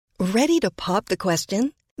Ready to pop the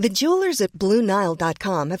question? The jewelers at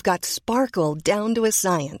BlueNile.com have got sparkle down to a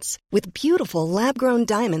science with beautiful lab-grown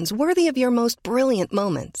diamonds worthy of your most brilliant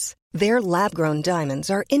moments. Their lab-grown diamonds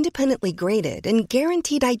are independently graded and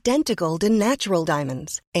guaranteed identical to natural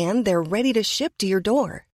diamonds, and they're ready to ship to your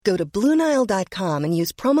door. Go to BlueNile.com and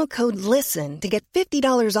use promo code LISTEN to get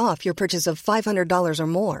 $50 off your purchase of $500 or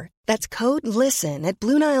more. That's code LISTEN at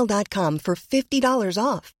BlueNile.com for $50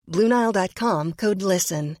 off. BlueNile.com, code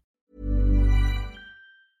LISTEN.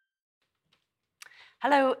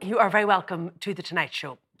 Hello, you are very welcome to The Tonight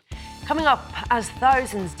Show. Coming up, as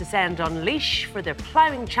thousands descend on leash for their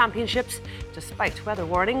ploughing championships, despite weather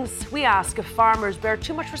warnings, we ask if farmers bear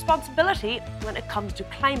too much responsibility when it comes to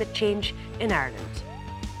climate change in Ireland.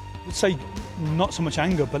 I would say not so much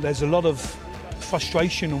anger, but there's a lot of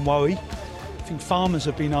frustration and worry. I think farmers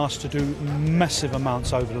have been asked to do massive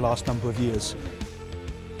amounts over the last number of years.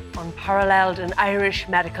 Unparalleled in Irish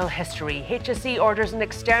medical history, HSE orders an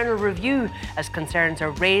external review as concerns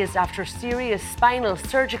are raised after serious spinal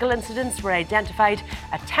surgical incidents were identified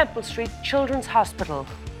at Temple Street Children's Hospital.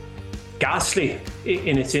 Ghastly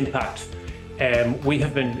in its impact. We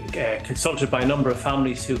have been consulted by a number of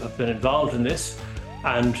families who have been involved in this,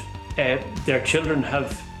 and their children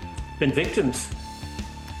have been victims.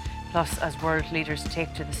 Plus, as world leaders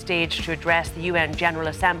take to the stage to address the UN General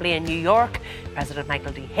Assembly in New York, President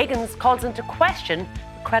Michael D. Higgins calls into question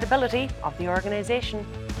the credibility of the organisation.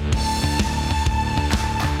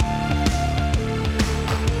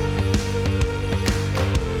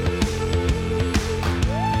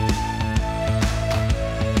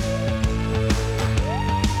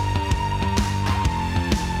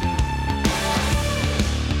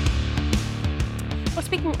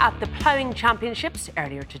 Speaking at the ploughing championships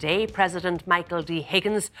earlier today, President Michael D.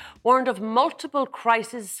 Higgins warned of multiple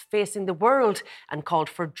crises facing the world and called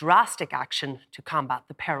for drastic action to combat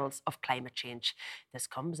the perils of climate change. This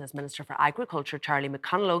comes as Minister for Agriculture Charlie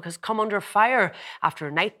McConalogue has come under fire after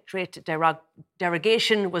a nitrate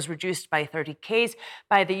derogation was reduced by 30 k's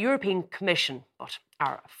by the European Commission. But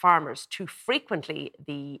are farmers too frequently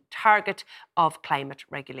the target of climate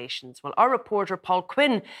regulations? Well, our reporter Paul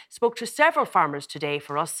Quinn spoke to several farmers today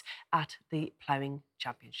for us at the ploughing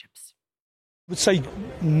championships. I would say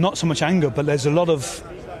not so much anger, but there's a lot of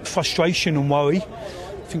frustration and worry.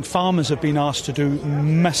 I think farmers have been asked to do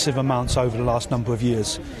massive amounts over the last number of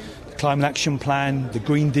years. The Climate Action Plan, the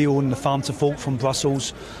Green Deal and the Farm to Fork from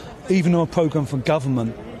Brussels, even a programme from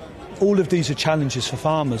government. All of these are challenges for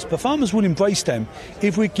farmers, but farmers will embrace them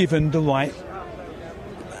if we're given the right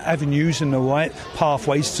avenues and the right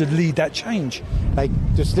pathways to lead that change. Like,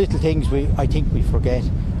 there's little things I think we forget.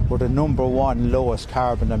 We're the number one lowest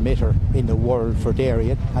carbon emitter in the world for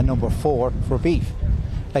dairy and number 4 for beef.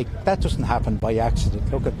 Like, that doesn't happen by accident.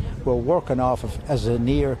 Look, we're working off of as a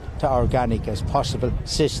near to organic as possible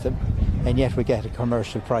system, and yet we get a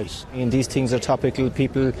commercial price. And these things are topical.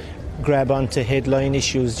 People grab onto headline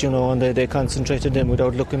issues, and they concentrate on them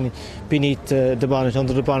without looking beneath the bonnet,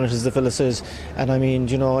 under the bonnet, as the fella says. And I mean,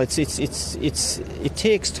 it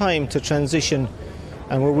takes time to transition,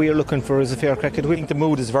 and what we're looking for is a fair crack at it. I think the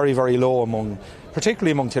mood is very, very low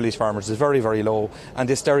particularly among tillage farmers, is very, very low. And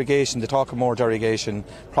this derogation, they talk of more derogation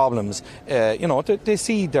problems, they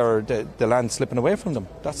see the land slipping away from them.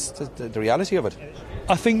 That's the reality of it.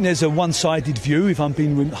 I think there's a one-sided view, if I'm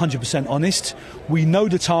being 100% honest. We know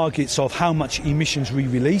the targets of how much emissions we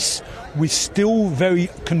release. We're still very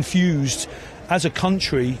confused as a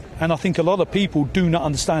country, and I think a lot of people do not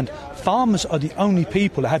understand. Farmers are the only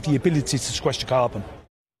people that have the ability to sequester carbon.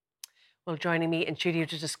 Well, joining me in studio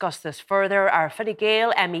to discuss this further are Fine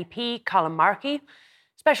Gael MEP Colin Markey,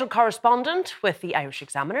 special correspondent with the Irish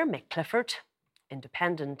Examiner Mick Clifford,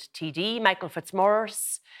 Independent TD Michael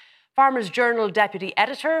Fitzmaurice, Farmers Journal Deputy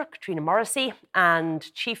Editor Katrina Morrissey,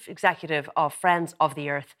 and Chief Executive of Friends of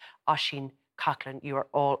the Earth Oisín Coughlin. You are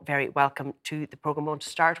all very welcome to the programme. I want to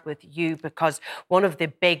start with you because one of the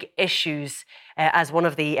big issues, as one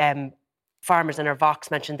of the farmers in our Vox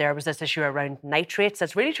mentioned there, was this issue around nitrates.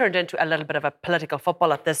 It's really turned into a little bit of a political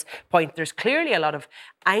football at this point. There's clearly a lot of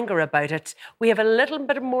anger about it. We have a little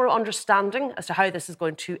bit more understanding as to how this is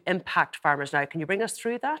going to impact farmers now. Can you bring us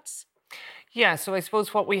through that? Yeah, so I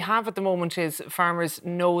suppose what we have at the moment is farmers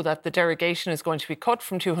know that the derogation is going to be cut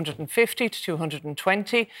from 250 to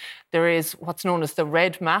 220. There is what's known as the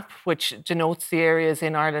red map, which denotes the areas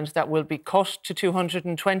in Ireland that will be cut to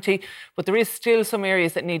 220, but there is still some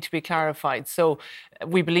areas that need to be clarified. So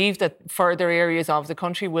we believe that further areas of the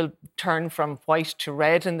country will turn from white to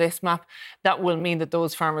red in this map. That will mean that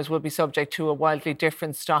those farmers will be subject to a wildly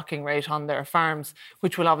different stocking rate on their farms,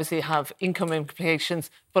 which will obviously have income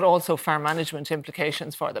implications, but also farm management management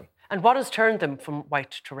implications for them. And what has turned them from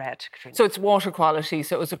white to red, Katrina? So it's water quality.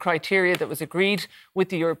 So it was a criteria that was agreed with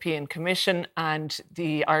the European Commission, and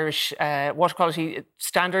the Irish water quality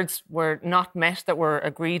standards were not met that were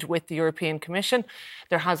agreed with the European Commission.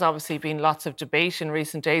 There has obviously been lots of debate in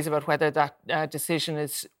recent days about whether that decision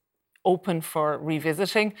is open for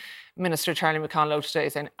revisiting. Minister Charlie McConlogue today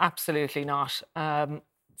is saying absolutely not.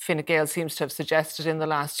 Fine Gael seems to have suggested in the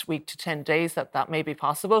last week to 10 days that may be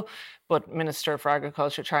possible. But Minister for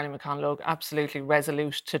Agriculture Charlie McConlogue absolutely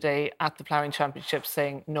resolute today at the Ploughing Championships,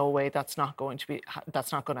 saying no way, that's not going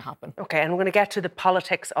to happen. OK, and we're going to get to the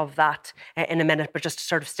politics of that in a minute, but just to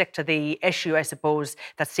sort of stick to the issue, I suppose,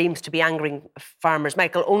 that seems to be angering farmers.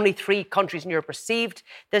 Michael, only 3 countries in Europe received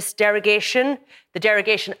this derogation. The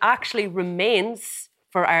derogation actually remains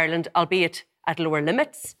for Ireland, albeit at lower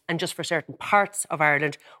limits and just for certain parts of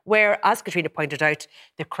Ireland, where, as Katrina pointed out,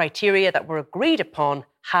 the criteria that were agreed upon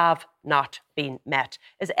have not been met.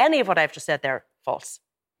 Is any of what I've just said there false?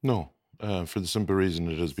 No, for the simple reason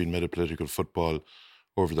it has been made a political football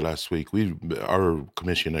over the last week. Our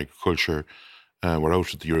Committee on Agriculture were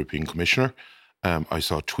out with the European Commissioner. I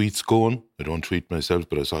saw tweets going. I don't tweet myself,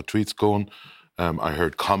 but I saw tweets going. I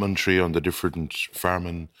heard commentary on the different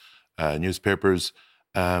farming newspapers.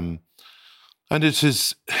 And it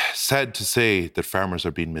is sad to say that farmers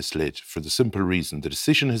are being misled for the simple reason the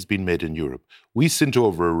decision has been made in Europe. We sent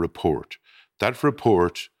over a report. That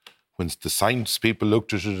report, when the science people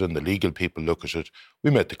looked at it and the legal people looked at it,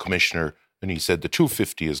 we met the Commissioner and he said the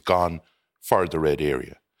 250 is gone for the red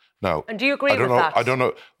area. Now, and do you agree with that? I don't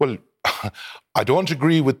know. Well, I don't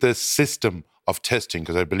agree with the system of testing,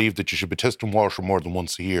 because I believe that you should be testing water more than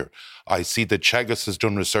once a year. I see that Teagasc has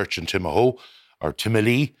done research in Timahoe or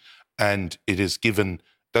Timalee, and it is given,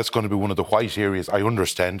 that's going to be one of the white areas, I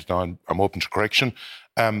understand, now I'm open to correction,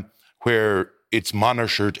 where it's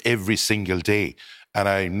monitored every single day. And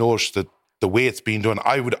I note that the way it's being done,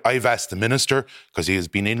 I've asked the Minister, because he has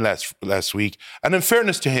been in last week, and in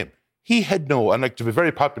fairness to him, he had no, and like to be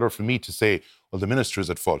very popular for me to say, well, the Minister is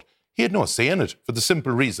at fault. He had no say in it for the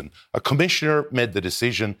simple reason. A commissioner made the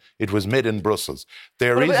decision. It was made in Brussels.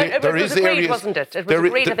 There is areas, wasn't it? It was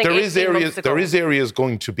agreed, I think, 18 months ago. There is areas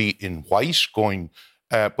going to be in white,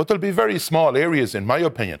 but there'll be very small areas, in my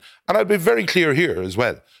opinion. And I'll be very clear here as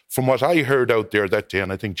well. From what I heard out there that day,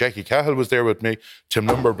 and I think Jackie Cahill was there with me, Tim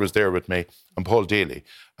Lombard was there with me, and Paul Daly.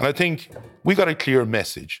 And I think we got a clear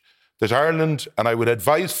message that Ireland, and I would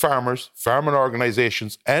advise farmers, farming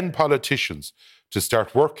organisations and politicians to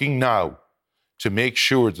start working now to make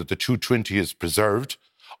sure that the 220 is preserved.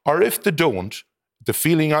 Or if they don't, the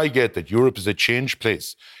feeling I get that Europe is a changed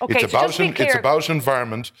place. Okay, it's about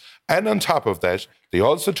environment. And on top of that, they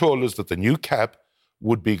also told us that the new cap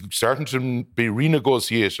would be starting to be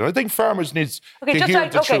renegotiated. I think farmers need to hear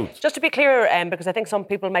the truth. Just to be clear, because I think some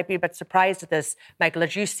people might be a bit surprised at this, Michael,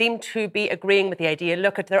 that you seem to be agreeing with the idea,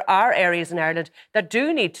 look, there are areas in Ireland that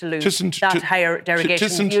do need to lose that higher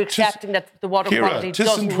derogation. You accepting that the water quality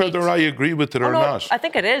doesn't meet... whether I agree with it or not. I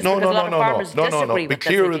think it is, because a lot of farmers disagree with this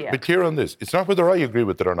idea. Be clear on this. It's not whether I agree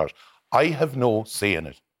with it or not. I have no say in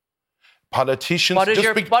it. Politicians... What is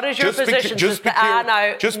your position?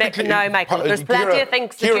 Now, Michael, there's plenty of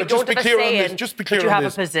things that you don't have a say in, but you have a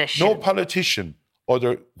position. No politician.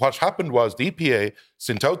 What happened was the EPA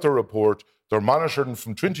sent out their report. They're monitoring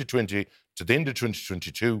from 2020 to the end of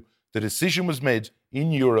 2022. The decision was made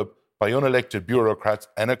in Europe by unelected bureaucrats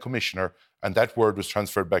and a commissioner, and that word was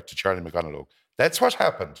transferred back to Charlie McConlogue. That's what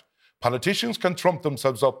happened. Politicians can trump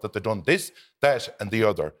themselves up that they've done this, that, and the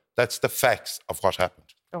other. That's the facts of what happened.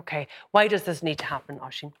 OK. Why does this need to happen,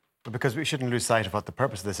 Oisín? Because we shouldn't lose sight of what the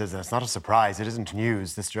purpose of this is. And it's not a surprise. It isn't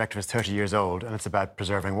news. This directive is 30 years old, and it's about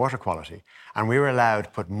preserving water quality. And we were allowed to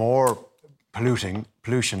put more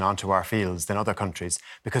pollution onto our fields than other countries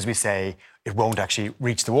because we say it won't actually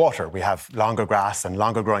reach the water. We have longer grass and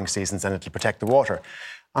longer growing seasons, and it'll protect the water.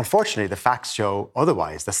 Unfortunately, the facts show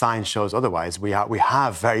otherwise. The science shows otherwise. We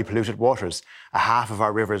have very polluted waters. A half of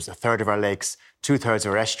our rivers, a third of our lakes, 2/3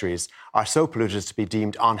 of our estuaries are so polluted as to be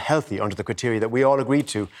deemed unhealthy under the criteria that we all agreed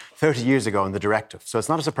to 30 years ago in the directive. So it's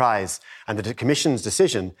not a surprise. And the Commission's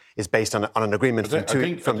decision is based on an agreement from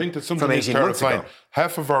 18 months ago.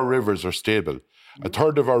 Half of our rivers are stable. A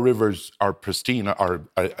third of our rivers are pristine, or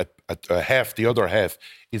half, the other half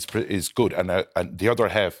is good, and the other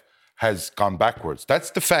half has gone backwards. That's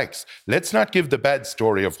the facts. Let's not give the bad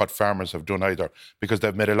story of what farmers have done either, because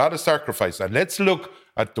they've made a lot of sacrifice. And let's look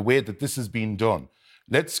at the way that this is being done.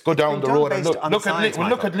 Let's go down the road and look at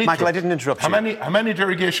Leitrim. Michael, I didn't interrupt you. How many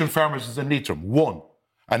irrigation farmers is in Leitrim? One.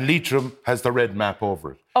 and Leitrim has the red map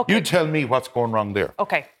over it. Okay. You tell me what's going wrong there.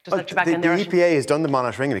 Okay, just let you back in there. The EPA has done the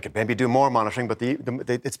monitoring. We could maybe do more monitoring, but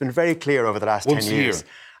it's been very clear over the last 10 years.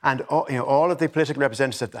 And all of the political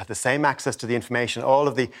representatives have the same access to the information. All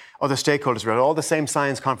of the other stakeholders were at all the same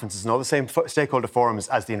science conferences and all the same stakeholder forums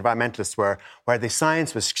as the environmentalists were, where the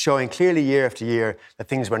science was showing clearly year after year that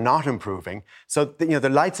things were not improving. So the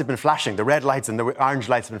lights have been flashing, the red lights and the orange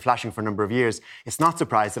lights have been flashing for a number of years. It's not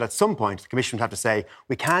surprised that at some point the Commission would have to say,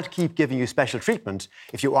 we can't keep giving you special treatment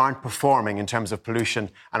if you aren't performing in terms of pollution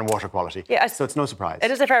and water quality. Yeah, so it's no surprise. It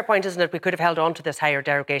is a fair point, isn't it? We could have held on to this higher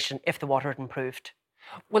derogation if the water had improved.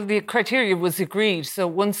 Well, the criteria was agreed. So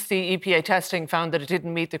once the EPA testing found that it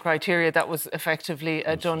didn't meet the criteria, that was effectively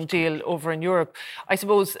a done deal over in Europe. I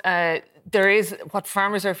suppose what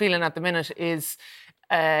farmers are feeling at the minute is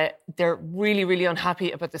they're really, really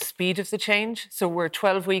unhappy about the speed of the change. So we're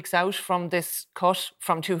 12 weeks out from this cut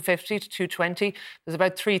from 250 to 220. There's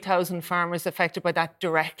about 3,000 farmers affected by that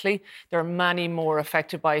directly. There are many more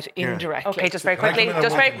affected by it indirectly. OK, just very quickly,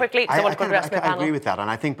 I want to go to the rest of the panel. I agree with that,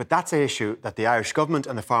 and I think, but that's an issue that the Irish government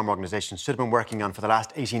and the farm organisations should have been working on for the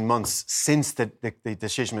last 18 months since the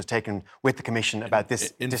decision was taken with the Commission about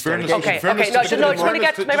this. In fairness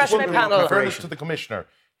to the Commissioner,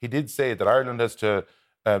 he did say that Ireland has to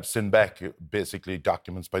send back basically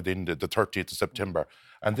documents by the 30th of September.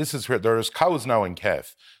 And this is where there is cows now in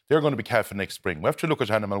calf. They're going to be calving next spring. We have to look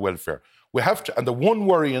at animal welfare. We have to, and the one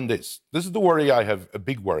worry in this is the worry I have, a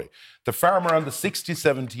big worry. The farmer on the 60,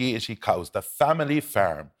 70, 80 cows, the family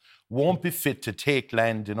farm, won't be fit to take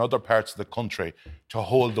land in other parts of the country to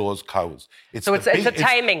hold those cows. It's a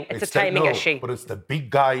timing issue. But it's the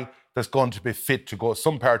big guy that's going to be fit to go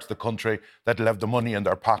some parts of the country that'll have the money in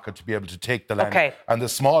their pocket to be able to take the land. Okay. And the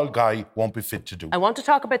small guy won't be fit to do it. I want to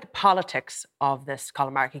talk about the politics of this,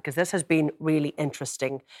 Colin Markey, because this has been really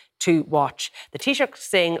interesting to watch. The Taoiseach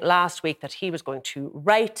saying last week that he was going to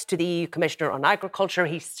write to the EU Commissioner on Agriculture.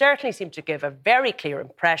 He certainly seemed to give a very clear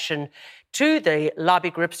impression to the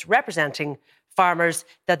lobby groups representing farmers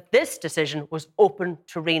that this decision was open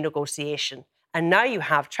to renegotiation. And now you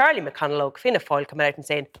have Charlie McConnell, Fianna Fáil coming out and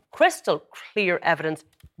saying crystal clear evidence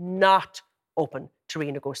not open to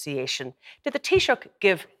renegotiation. Did the Taoiseach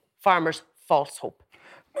give farmers false hope?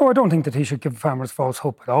 No, I don't think the Taoiseach give farmers false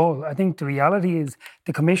hope at all. I think the reality is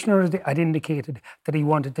the Commissioner had indicated that he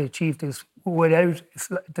wanted to achieve this without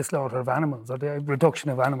the slaughter of animals or the reduction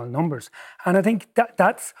of animal numbers. And I think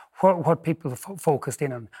that's what people focused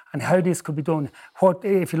in on and how this could be done. What,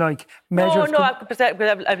 if you like, measures...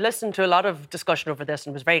 I've listened to a lot of discussion over this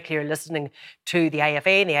and was very clear listening to the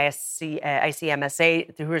IFA and the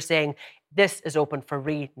ICMSA who were saying this is open for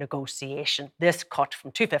renegotiation. This cut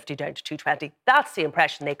from 250 down to 220. That's the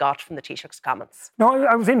impression they got from the Taoiseach's comments. No,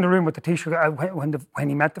 I was in the room with the Taoiseach when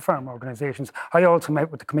he met the farm organisations. I also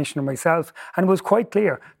met with the Commissioner myself, and it was quite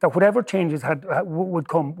clear that whatever changes would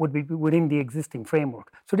come would be within the existing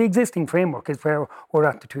framework. So the existing framework is where we're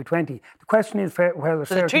at the 220. The question is whether...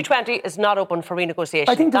 So the 220 is not open for renegotiation.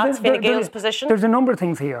 I think that's Fine Gael's position? There's a number of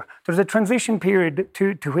things here. There's a transition period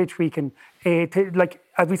to which we can...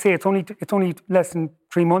 as we say, it's only less than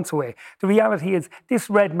 3 months away. The reality is this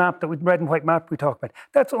red and white map we talk about,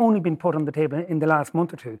 that's only been put on the table in the last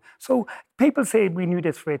month or two. So people say we knew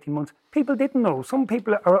this for 18 months. People didn't know. Some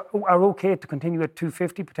people are okay to continue at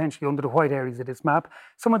 250 potentially under the white areas of this map.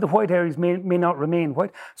 Some of the white areas may not remain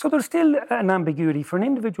white. So there's still an ambiguity. For an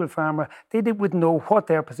individual farmer, they wouldn't know what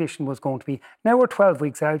their position was going to be. Now we're 12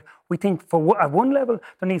 weeks out. We think at one level,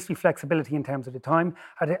 there needs to be flexibility in terms of the time.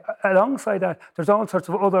 Alongside that, there's all sorts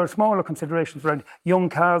of other smaller considerations around young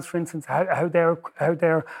calves, for instance, how they're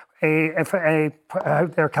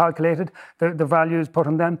calculated, the values put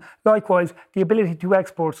on them. Likewise, the ability to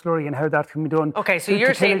export slurry and how that can be done. OK, so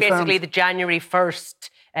you're saying basically the January 1st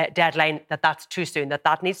deadline, that's too soon,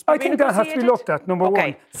 that needs to be I think that has to be looked at, number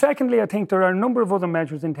one. Secondly, I think there are a number of other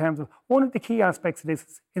measures in terms of, one of the key aspects of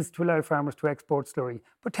this is to allow farmers to export slurry,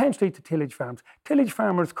 potentially to tillage farms. Tillage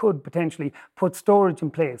farmers could potentially put storage in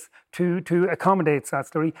place to accommodate that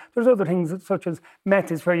slurry. There's other things such as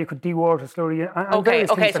methods where you could dewater slurry. OK,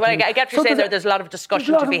 so I get what you're saying there's a lot of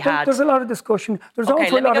discussion to be had. There's a lot of discussion. There's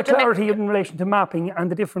also a lot of clarity in relation to mapping and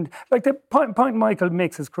the different... Like the point Michael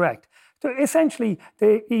makes is correct. So essentially,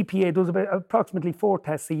 the EPA does approximately 4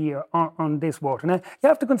 tests a year on this water. Now, you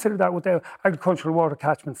have to consider that with the agricultural water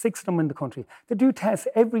catchments, 6 of them in the country. They do tests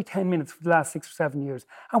every 10 minutes for the last 6 or 7 years.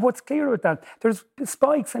 And what's clear with that, there's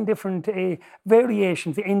spikes and different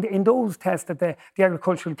variations in those tests that the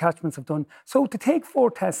agricultural catchments have done. So to take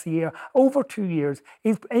 4 tests a year over 2 years,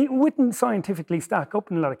 it wouldn't scientifically stack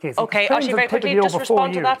up in a lot of cases. OK, Oisin, very quickly, just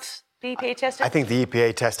respond to that. the EPA testing? I think the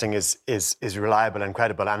EPA testing is reliable and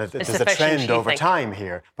credible, and there's a sufficient, trend you over think? time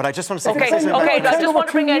here. But I just want to say... Okay, something okay, about- I just want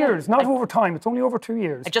to bring in... years, not over time. It's only over 2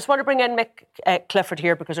 years. I just want to bring in Mick Clifford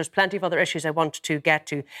here because there's plenty of other issues I want to get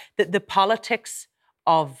to. The politics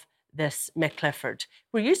of this, Mick Clifford.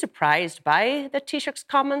 Were you surprised by the Taoiseach's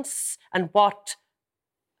comments, and what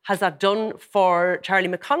has that done for Charlie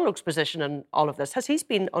McConaughey's position in all of this? Has he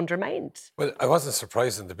been undermined? Well, I wasn't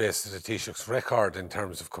surprised on the basis of the Taoiseach's record in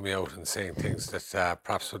terms of coming out and saying things that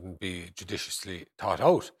perhaps wouldn't be judiciously thought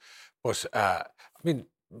out. But, I mean,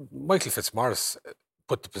 Michael Fitzmaurice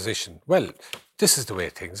put the position, well, this is the way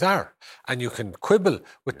things are. And you can quibble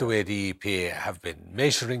with the way the EPA have been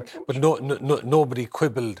measuring, but nobody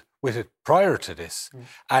quibbled with it prior to this.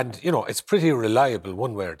 And, you know, it's pretty reliable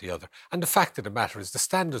one way or the other. And the fact of the matter is the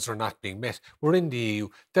standards are not being met. We're in the EU.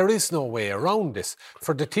 There is no way around this.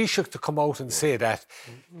 For the Taoiseach to come out and say that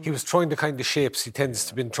he was throwing the kind of shapes he tends to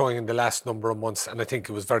have been throwing in the last number of months, and I think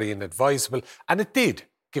it was very inadvisable. And it did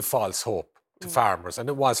give false hope to farmers, and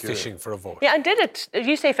it was fishing for a vote. Yeah, and did it?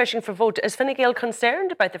 You say fishing for a vote. Is Fine Gael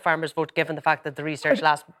concerned about the farmers' vote, given the fact that the research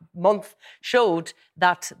last month showed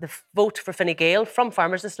that the vote for Fine Gael from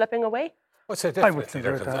farmers is slipping away? What's that? I would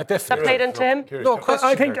consider that. That played into him? No question.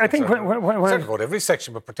 I think when Certainly about every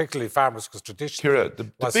section, but particularly farmers, because traditionally... Ciara,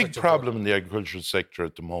 the big problem in the agricultural sector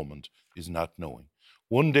at the moment is not knowing.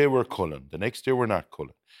 One day we're culling, the next day we're not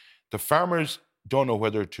culling. The farmers don't know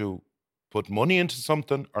whether to put money into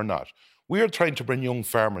something or not. We are trying to bring young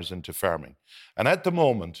farmers into farming. And at the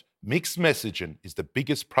moment, mixed messaging is the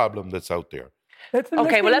biggest problem that's out there. Let's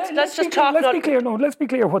just talk. Let's be clear. No, let's be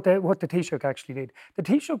clear what the Taoiseach actually did. The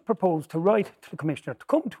Taoiseach proposed to write to the Commissioner to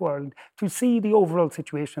come to Ireland to see the overall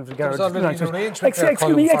situation as regards. There was already an arrangement there,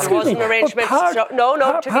 Excuse me. There was an arrangement.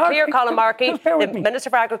 To be clear, Colin Markey, the Minister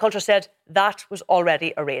for Agriculture said that was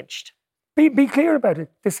already arranged. Be clear about it.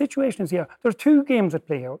 The situation is here. There's two games at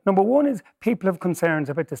play here. Number one is people have concerns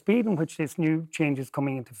about the speed in which this new change is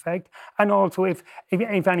coming into effect, and also if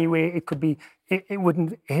any way it could be, it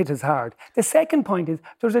wouldn't hit as hard. The second point is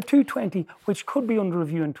there's a 220 which could be under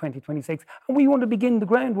review in 2026, and we want to begin the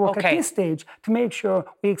groundwork at this stage to make sure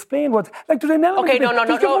we explain what's like. There's an element.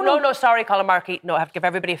 Okay, sorry, Colin Markey. No, I have to give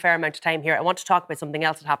everybody a fair amount of time here. I want to talk about something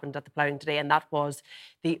else that happened at the ploughing today, and that was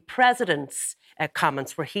the President's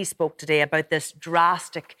comments, where he spoke today about this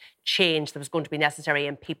drastic change that was going to be necessary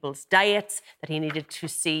in people's diets, that he needed to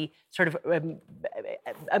see sort of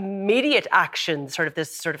immediate action,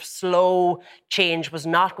 this sort of slow change was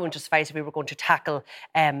not going to suffice if we were going to tackle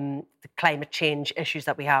the climate change issues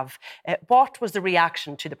that we have. What was the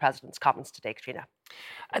reaction to the President's comments today, Katrina?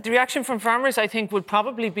 The reaction from farmers, I think, would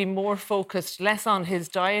probably be more focused, less on his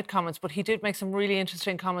diet comments, but he did make some really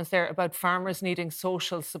interesting comments there about farmers needing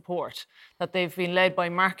social support, that they've been led by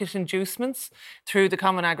market inducements through the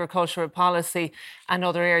Common Agricultural Policy and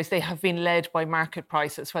other areas. They have been led by market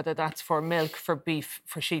prices, whether that's for milk, for beef,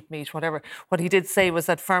 for sheep meat, whatever. What he did say was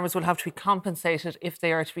that farmers will have to be compensated if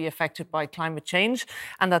they are to be affected by climate change,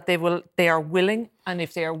 and that they are willing, and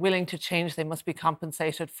if they are willing to change, they must be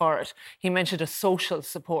compensated for it. He mentioned a social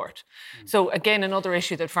support. So again, another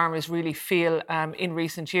issue that farmers really feel in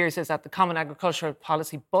recent years is that the Common Agricultural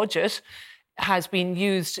Policy budget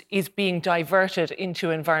is being diverted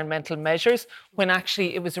into environmental measures when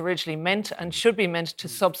actually it was originally meant and should be meant to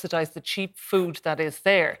subsidise the cheap food that is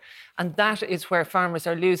there. And that is where farmers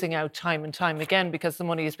are losing out time and time again, because the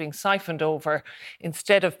money is being siphoned over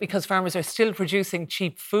because farmers are still producing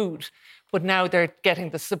cheap food, but now they're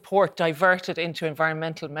getting the support diverted into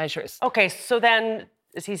environmental measures. Okay, so then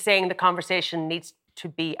is he saying the conversation needs to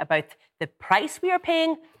be about the price we are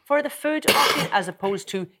paying for the food as opposed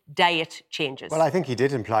to diet changes? Well, I think he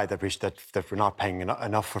did imply that we're not paying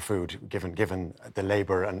enough for food, given the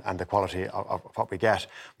labour and the quality of what we get.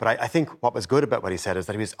 But I think what was good about what he said is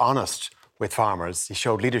that he was honest with farmers. He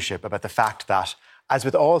showed leadership about the fact that, as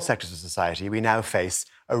with all sectors of society, we now face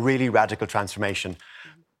a really radical transformation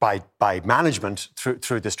by management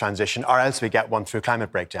through this transition, or else we get one through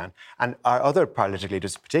climate breakdown. And our other paralytic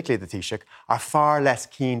leaders, particularly the Taoiseach, are far less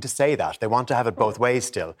keen to say that. They want to have it both ways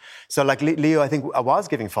still. So like Leo, I think, was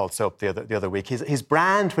giving false hope the other week. His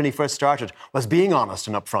brand when he first started was being honest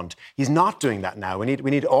and upfront. He's not doing that now. We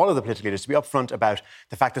need all of the political leaders to be upfront about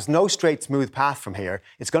the fact there's no straight, smooth path from here.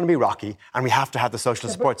 It's going to be rocky, and we have to have the social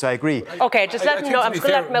support. So I agree. Okay, just let him know. I'm just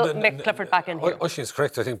going to let Mick Clifford back in here. Oisin is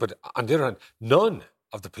correct, I think, but on the other hand, none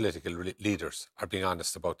of the political leaders are being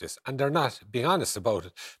honest about this. And they're not being honest about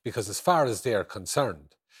it because, as far as they are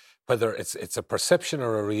concerned, whether it's a perception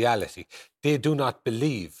or a reality, they do not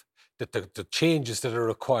believe that the changes that are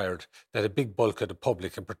required, that a big bulk of the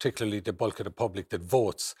public, and particularly the bulk of the public that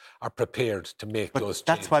votes, are prepared to make those changes.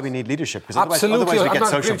 That's why we need leadership, because Absolutely. otherwise we get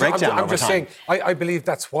social breakdown I'm just saying, I believe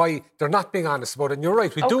that's why they're not being honest about it. And you're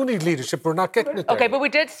right, we do need leadership, we're not getting it there. Okay, but we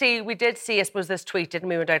did see, I suppose, this tweet, didn't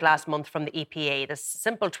we, went out last month from the EPA, this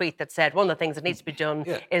simple tweet that said one of the things that needs to be done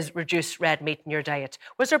is reduce red meat in your diet.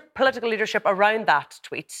 Was there political leadership around that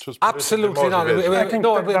tweet? Absolutely not.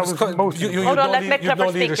 Hold on, let Mick Clifford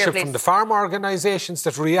speak here, please. From the farm organisations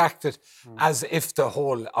that reacted as if the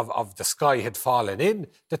whole of the sky had fallen in,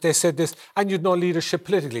 that they said this, and you'd no leadership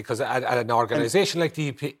politically, because an organisation like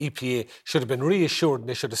the EPA should have been reassured and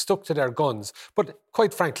they should have stuck to their guns. But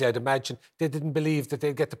quite frankly, I'd imagine they didn't believe that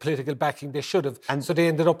they'd get the political backing they should have, and so they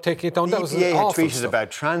ended up taking it down. The That was EPA had awful tweeted stuff.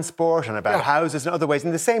 about transport and about houses and other ways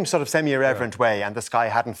in the same sort of semi-irreverent way, and the sky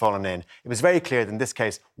hadn't fallen in. It was very clear that in this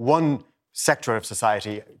case, one sector of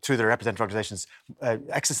society, through their representative organisations,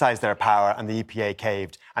 exercised their power, and the EPA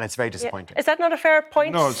caved, and it's very disappointing. Is that not a fair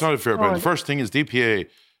point? No, it's not a fair point. The first thing is the EPA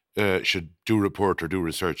should do report or do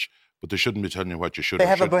research, but they shouldn't be telling you what you should. They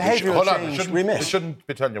have a behavioural change remit. They shouldn't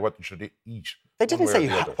be telling you what you should eat. They didn't say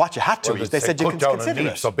what you had to eat. They said you can consider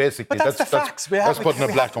it. So basically, but that's the facts. That's putting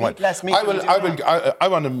it black and white. I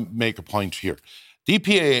want to make a point here. The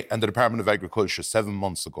EPA and the Department of Agriculture 7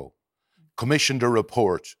 months ago commissioned a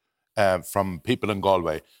report from people in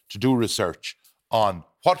Galway to do research on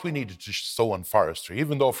what we needed to sow on forestry,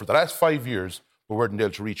 even though for the last 5 years we weren't able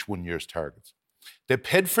to reach 1 year's targets. They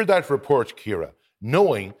paid for that report, Ciara,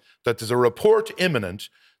 knowing that there's a report imminent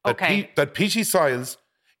that, that peaty soils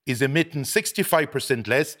is emitting 65%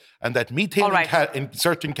 less, and that methane in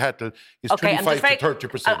certain cattle is 25 to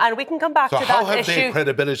 30%. And we can come back to that issue. So how have they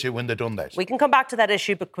credibility when they've done that? We can come back to that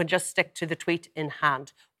issue, but can just stick to the tweet in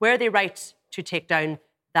hand. Were they right to take down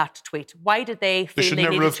that tweet? Why did they feel they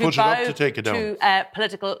needed to bow to a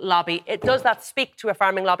political lobby? Does that speak to a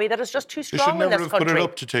farming lobby that is just too strong in this country? They should never have put it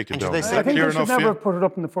up to take it down. I think they should never have put it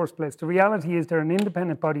up in the first place. The reality is they're an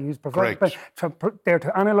independent body who's there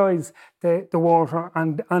to analyse the water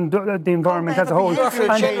and the environment as a whole. That's a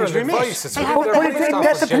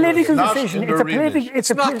political decision.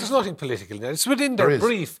 There's nothing political in there. It's within their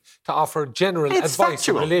brief to offer general advice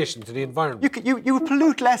in relation to the environment. You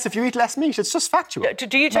pollute less if you eat less meat. It's just factual.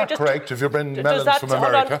 Not correct. If you bring melons from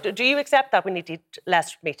America. Do you accept that we need to eat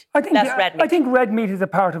less meat? Less red meat? I think red meat is a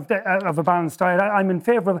part of a balanced diet. I'm in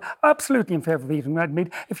favour absolutely in favour of eating red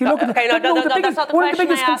meat. If you look at that's not the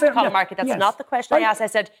question I asked, Colin Markey. That's not the question I asked. I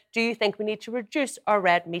said, do you think we need to reduce our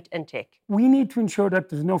red meat intake? We need to ensure that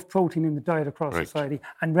there's enough protein in the diet across society,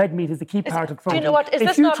 and red meat is a key part of protein. Do you know what?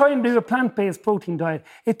 If you try and do a plant-based protein diet,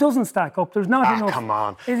 it doesn't stack up. There's not enough. Come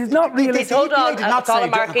on. It is not realistic. Hold on. They did not say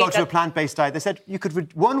go to a plant-based diet. They said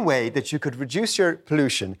one way that you could reduce your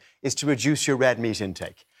pollution is to reduce your red meat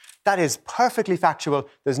intake. That is perfectly factual.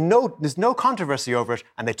 There's no controversy over it,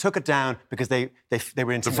 and they took it down because they were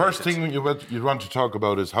intimidated. The first thing you want to talk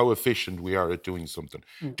about is how efficient we are at doing something.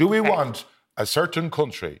 Do we want a certain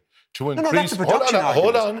country to increase?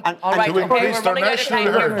 Hold on. To increase their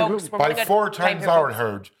national herd by 4 times our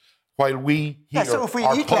herd, while we here so if we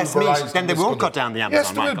are eat less meat, then they won't cut down the Amazon.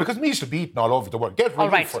 Yes, they will, because meat should be eaten all over the world. Get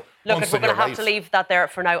ready for it. Look, we're going to have to leave that there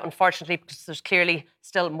for now, unfortunately, because there's clearly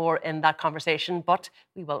still more in that conversation, but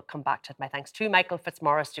we will come back to it. My thanks to Michael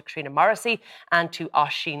Fitzmaurice, to Katrina Morrissey, and to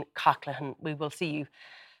Oisín Coughlin. We will see you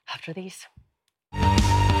after these.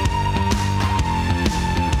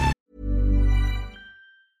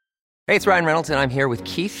 Hey, it's Ryan Reynolds, and I'm here with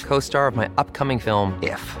Keith, co-star of my upcoming film,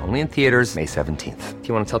 If, only in theaters May 17th. Do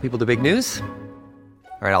you want to tell people the big news?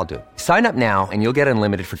 All right, I'll do it. Sign up now and you'll get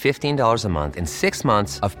unlimited for $15 a month and 6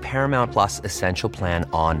 months of Paramount Plus Essential Plan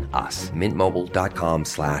on us.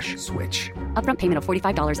 MintMobile.com/switch. Upfront payment of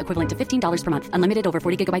 $45 equivalent to $15 per month. Unlimited over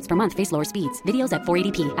 40 gigabytes per month. Face lower speeds. Videos at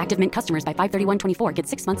 480p. Active Mint customers by 531.24 get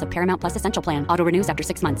 6 months of Paramount Plus Essential Plan. Auto renews after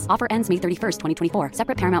 6 months. Offer ends May 31st, 2024.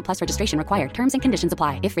 Separate Paramount Plus registration required. Terms and conditions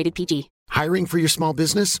apply if rated PG. Hiring for your small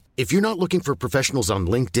business? If you're not looking for professionals on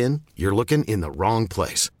LinkedIn, you're looking in the wrong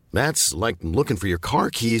place. That's like looking for your car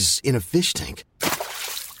keys in a fish tank.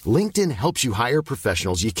 LinkedIn helps you hire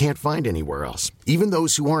professionals you can't find anywhere else, even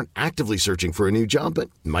those who aren't actively searching for a new job but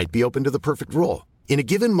might be open to the perfect role. In a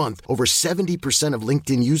given month, over 70% of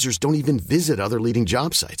LinkedIn users don't even visit other leading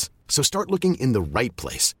job sites. So start looking in the right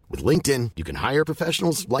place. With LinkedIn, you can hire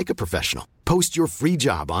professionals like a professional. Post your free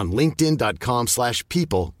job on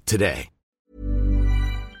linkedin.com/people today.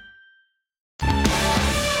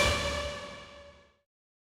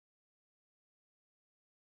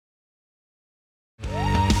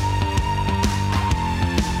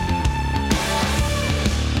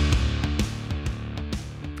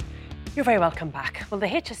 You're very welcome back. Well, the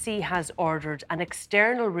HSE has ordered an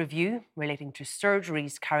external review relating to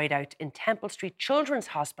surgeries carried out in Temple Street Children's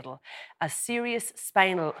Hospital as serious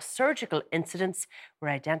spinal surgical incidents were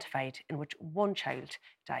identified in which one child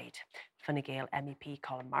died. Fine Gael MEP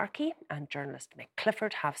Colin Markey and journalist Mick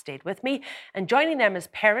Clifford have stayed with me. And joining them is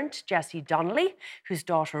parent Jessie Donnelly, whose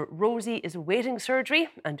daughter Rosie is awaiting surgery,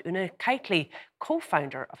 and Una Kitely,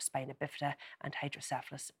 co-founder of Spina Bifida and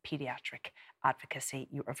Hydrocephalus Paediatric Advocacy.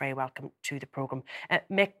 You are very welcome to the programme.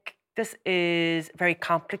 Mick, this is very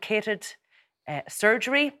complicated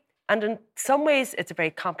surgery, and in some ways it's a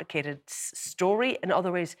very complicated story. In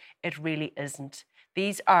other ways, it really isn't.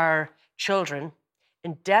 These are children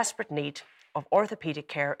in desperate need of orthopaedic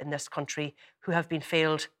care in this country who have been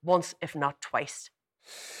failed once, if not twice.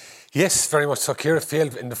 Yes, very much so. Ciara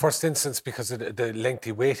failed in the first instance because of the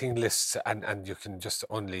lengthy waiting lists, and you can just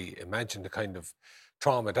only imagine the kind of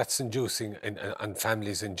trauma that's inducing on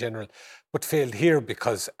families in general, but failed here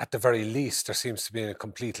because at the very least there seems to be a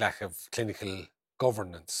complete lack of clinical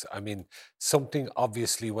governance. I mean, something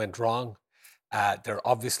obviously went wrong. There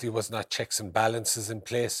obviously was not checks and balances in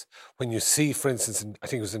place. When you see, for instance, I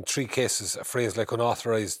think it was in 3 cases, a phrase like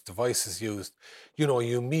unauthorised devices used, you know,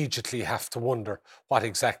 you immediately have to wonder what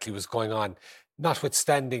exactly was going on.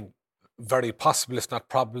 Notwithstanding very possible, if not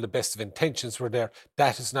probable, the best of intentions were there,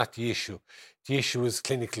 that is not the issue. The issue is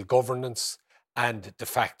clinical governance and the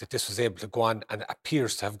fact that this was able to go on and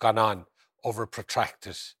appears to have gone on over a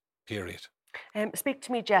protracted period. Speak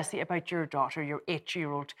to me, Jessie, about your daughter, your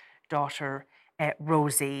 8-year-old daughter,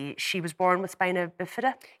 Rosie. She was born with spina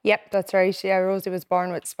bifida? Yep, that's right. Yeah, Rosie was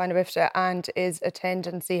born with spina bifida and is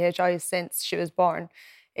attending CHI since she was born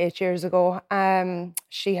 8 years ago.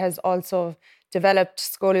 She has also developed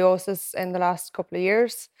scoliosis in the last couple of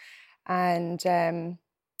years. And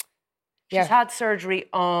she's had surgery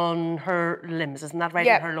on her limbs, isn't that right?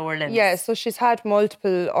 Yeah. On her lower limbs? Yeah, so she's had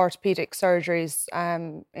multiple orthopaedic surgeries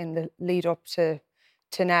in the lead up to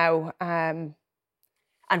now.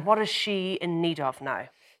 And what is she in need of now?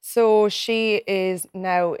 So she is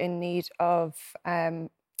now in need of an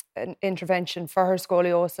intervention for her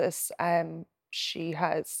scoliosis.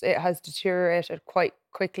 It has deteriorated quite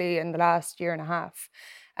quickly in the last year and a half,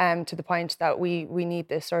 to the point that we need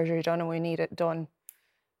this surgery done, and we need it done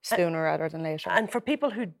sooner rather than later. And for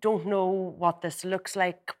people who don't know what this looks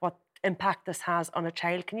like, what impact this has on a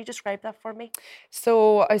child, can you describe that for me?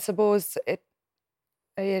 So I suppose it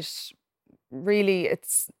really,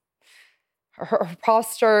 it's her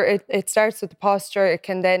posture. It starts with the posture. It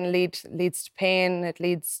can then leads to pain. It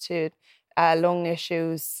leads to lung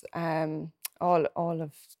issues. All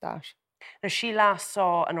of that. Now, she last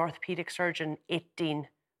saw an orthopaedic surgeon 18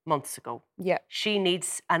 months ago. Yeah. She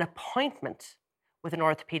needs an appointment with an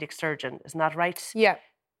orthopaedic surgeon, isn't that right? Yeah.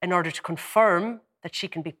 In order to confirm that she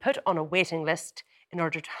can be put on a waiting list in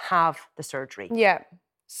order to have the surgery. Yeah.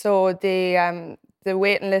 So the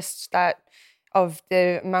waiting list of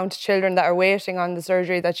the amount of children that are waiting on the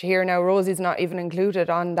surgery that you hear now, Rosie's not even included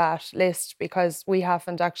on that list because we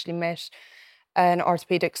haven't actually met an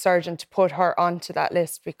orthopaedic surgeon to put her onto that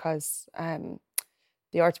list, because the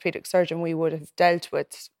orthopaedic surgeon we would have dealt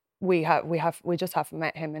with, we just haven't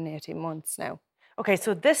met him in 18 months now. Okay,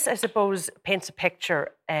 so this, I suppose, paints a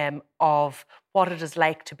picture of what it is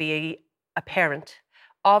like to be a parent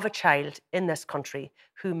of a child in this country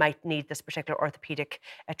who might need this particular orthopaedic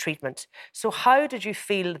treatment. So how did you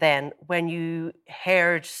feel then when you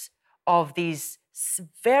heard of these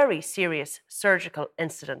very serious surgical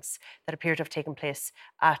incidents that appear to have taken place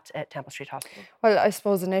at Temple Street Hospital? Well, I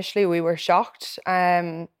suppose initially we were shocked.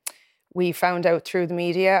 We found out through the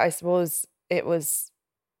media. I suppose it was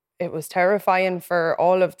terrifying for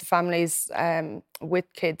all of the families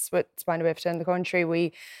with kids with spina bifida in the country.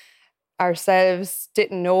 We ourselves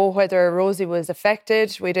didn't know whether Rosie was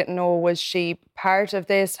affected. We didn't know, was she part of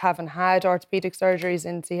this, having had orthopaedic surgeries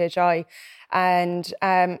in CHI. And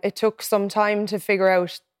it took some time to figure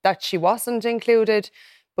out that she wasn't included,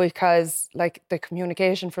 because like the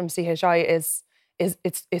communication from CHI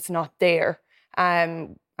it's not there.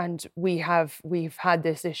 And we've had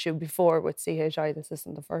this issue before with CHI. This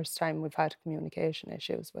isn't the first time we've had communication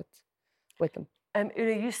issues with them. Una,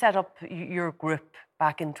 you set up your group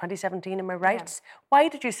back in 2017, am I right? Yeah. Why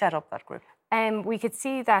did you set up that group? We could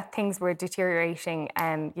see that things were deteriorating,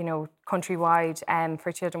 countrywide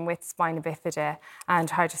for children with spina bifida and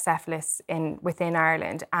hydrocephalus within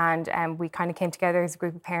Ireland. And we kind of came together as a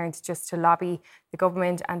group of parents just to lobby the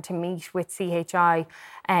government and to meet with CHI,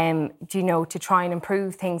 to try and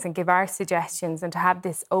improve things and give our suggestions, and to have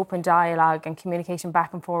this open dialogue and communication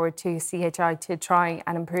back and forward to CHI to try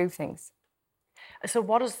and improve things. So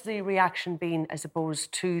what has the reaction been, I suppose,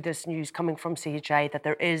 to this news coming from CHI that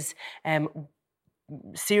there is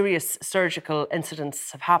serious surgical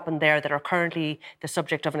incidents have happened there that are currently the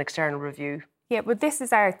subject of an external review? Yeah, but this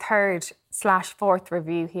is our 3rd/4th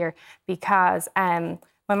review here because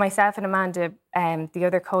when myself and Amanda, the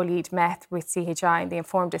other co-lead, met with CHI and they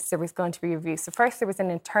informed us there was going to be a review. So first there was an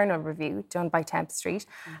internal review done by Temple Street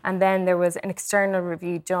and then there was an external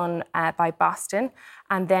review done by Boston.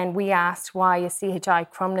 And then we asked why is CHI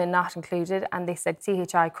Crumlin not included, and they said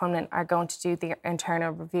CHI Crumlin are going to do the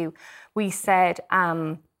internal review. We said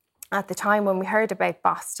at the time when we heard about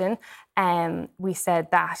Boston, we said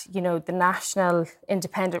that, you know, the National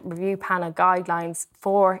Independent Review Panel guidelines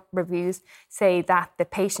for reviews say that the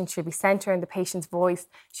patient should be centre and the patient's voice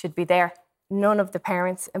should be there. None of the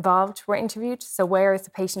parents involved were interviewed, so where is the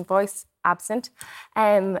patient voice? Absent.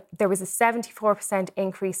 There was a 74%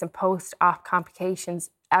 increase in post-op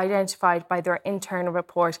complications identified by their internal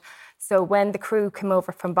report. So when the crew came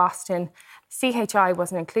over from Boston, CHI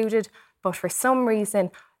wasn't included, but for some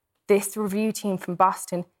reason, this review team from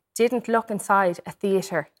Boston didn't look inside a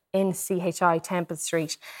theatre in CHI Temple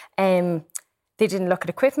Street. They didn't look at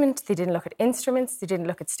equipment, they didn't look at instruments, they didn't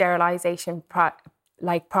look at sterilisation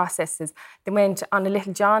processes. They went on a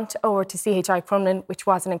little jaunt over to CHI Crumlin, which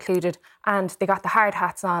wasn't included, and they got the hard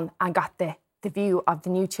hats on and got the view of the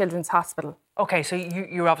new Children's Hospital. OK, so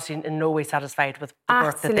you're obviously in no way satisfied with the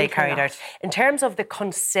work that they carried out. In terms of the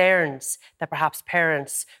concerns that perhaps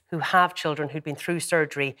parents who have children who'd been through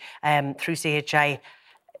surgery through CHI,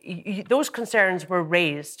 those concerns were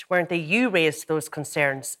raised, weren't they? You raised those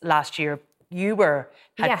concerns last year. You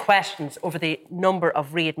had questions over the number of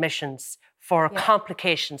readmissions for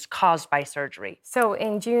complications caused by surgery. So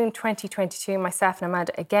in June 2022, myself and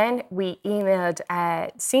Amanda, again, we emailed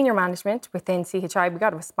senior management within CHI. We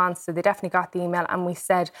got a response, so they definitely got the email, and we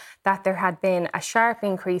said that there had been a sharp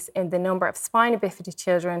increase in the number of spina bifida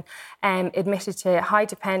children admitted to high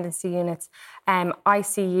dependency units,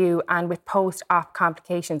 ICU, and with post-op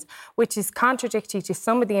complications, which is contradictory to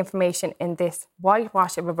some of the information in this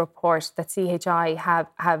whitewash of a report that CHI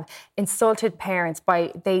have insulted parents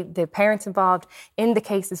by the parents involved in the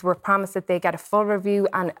cases were promised that they get a full review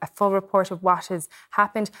and a full report of what has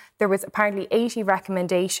happened. There was apparently 80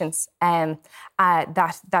 recommendations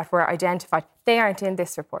that were identified. They aren't in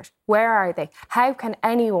this report. Where are they? How can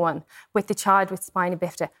anyone with a child with spina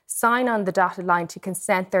bifida sign on the dotted line to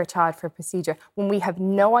consent their child for a procedure when we have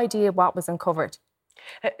no idea what was uncovered?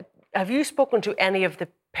 Have you spoken to any of the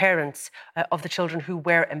parents of the children who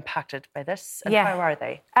were impacted by this? And how are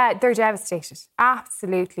they? They're devastated,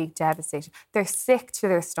 absolutely devastated. They're sick to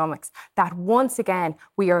their stomachs that once again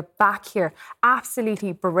we are back here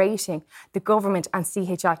absolutely berating the government and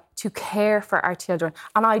CHI to care for our children.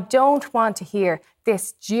 And I don't want to hear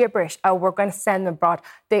this gibberish, oh, we're going to send them abroad.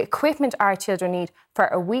 The equipment our children need for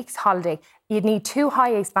a week's holiday, you'd need 2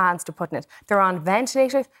 high-ace vans to put in it. They're on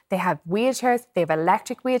ventilators, they have wheelchairs, they have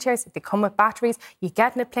electric wheelchairs, they come with batteries. You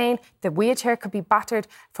get in a plane, the wheelchair could be battered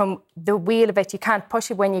from the wheel of it. You can't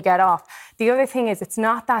push it when you get off. The other thing is it's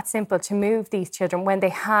not that simple to move these children when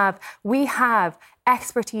we have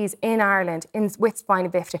expertise in Ireland with spina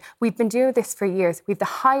bifida. We've been doing this for years. We've the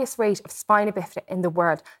highest rate of spina bifida in the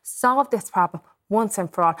world. Solve this problem once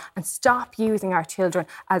and for all and stop using our children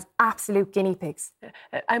as absolute guinea pigs.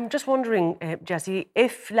 I'm just wondering, Jessie,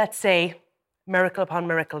 if, let's say, miracle upon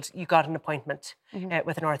miracles, you got an appointment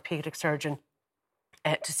with an orthopaedic surgeon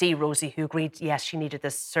to see Rosie, who agreed, yes, she needed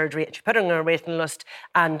this surgery. She put her on her waiting list,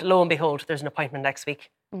 and lo and behold, there's an appointment next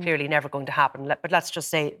week. Clearly never going to happen. But let's just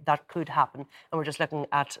say that could happen. And we're just looking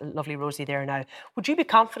at lovely Rosie there now. Would you be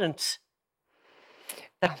confident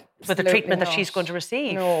that with the treatment that she's going to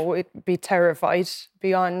receive? No, we'd be terrified,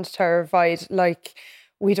 beyond terrified. Like,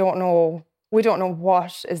 we don't know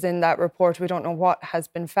what is in that report. We don't know what has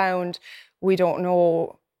been found. We don't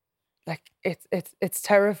know. Like, it's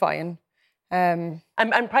terrifying. And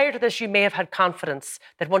prior to this, you may have had confidence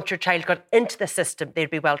that once your child got into the system, they'd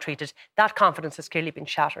be well treated. That confidence has clearly been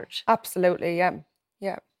shattered. Absolutely,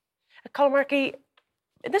 yeah. Colin Markey,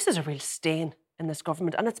 this is a real stain in this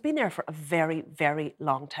government, and it's been there for a very, very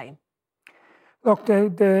long time. Look,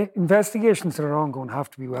 the investigations that are ongoing have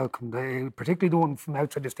to be welcomed, particularly the one from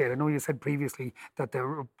outside the state. I know you said previously that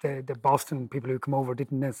the Boston people who come over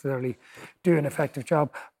didn't necessarily do an effective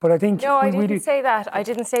job, but I think... No, I didn't say that. I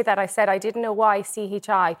didn't say that. I said I didn't know why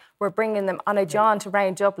CHI were bringing them on a jaunt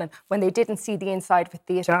around Dublin when they didn't see the inside of a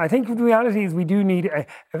theatre. I think the reality is we do need...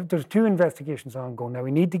 there's 2 investigations ongoing now. We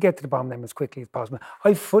need to get to the bottom of them as quickly as possible.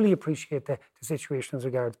 I fully appreciate the situation as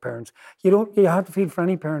regards parents. You have to feel for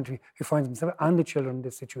any parent who finds themselves and the children in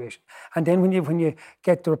this situation. And then when you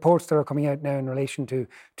get the reports that are coming out now in relation to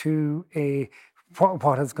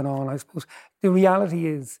what has gone on, I suppose the reality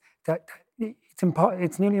is that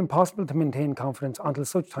it's nearly impossible to maintain confidence until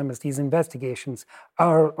such time as these investigations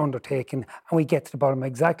are undertaken and we get to the bottom of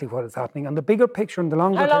exactly what is happening. And the bigger picture and the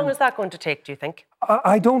longer term... How long is that going to take, do you think?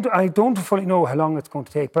 I don't fully know how long it's going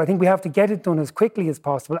to take, but I think we have to get it done as quickly as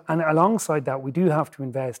possible. And alongside that, we do have to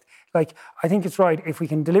invest. Like, I think it's right, if we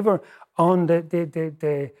can deliver on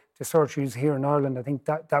the surgeries here in Ireland, I think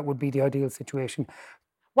that would be the ideal situation.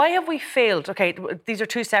 Why have we failed? Okay, these are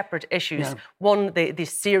two separate issues. Yeah. One, the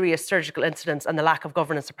serious surgical incidents and the lack of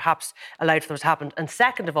governance that perhaps allowed for those to happen. And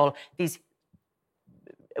second of all, these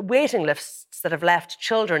waiting lists that have left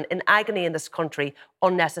children in agony in this country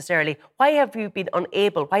unnecessarily. Why have you been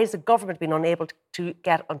unable, why has the government been unable to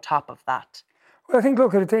get on top of that? Well, I think,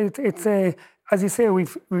 look, it's as you say,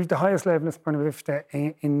 we've the highest level of spinal bifida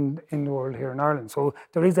in the world here in Ireland. So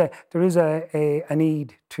there is a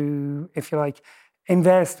need to, if you like,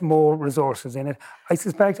 invest more resources in it. I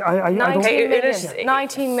suspect...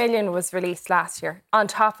 19 million was released last year, on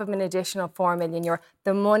top of an additional €4 million.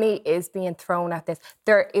 The money is being thrown at this.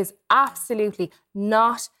 There is absolutely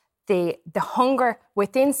not the hunger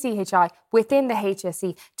within CHI, within the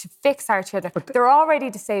HSE, to fix our children. They're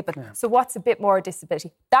already disabled, so what's a bit more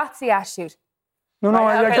disability? That's the attitude. No,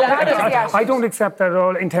 I don't accept that at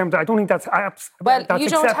all. In terms, I don't think that's well. That's you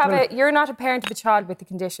don't have you're not a parent of a child with the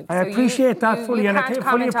condition. I appreciate that fully, and I can't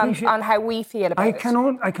comment on how we feel about it.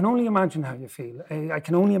 I can only imagine how you feel. I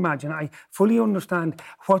can only imagine. I fully understand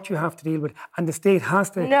what you have to deal with, and the state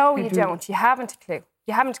has to. No, you don't. You haven't a clue.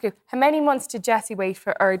 You haven't a clue. How many months did Rosie wait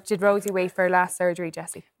for her last surgery,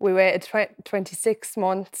 Jessie? We waited 26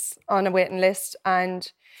 months on a waiting list,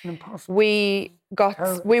 and we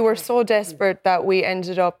were so desperate that we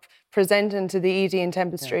ended up presenting to the ED in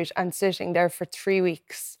Temple Street and sitting there for 3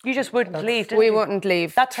 weeks. You just wouldn't leave, didn't you? We wouldn't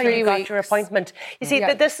leave. That's how you got your appointment. You see,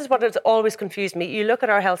 this is what has always confused me. You look at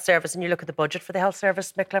our health service and you look at the budget for the health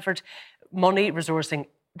service, Mick Clifford, money, resourcing.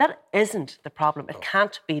 That isn't the problem. It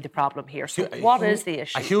can't be the problem here. So what is the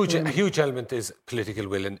issue? A huge element is political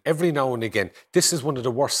will. And every now and again, this is one of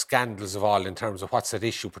the worst scandals of all in terms of what's at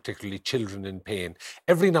issue, particularly children in pain.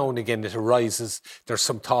 Every now and again it arises, there's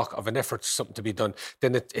some talk of an effort, something to be done.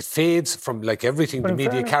 Then it fades from, like everything, the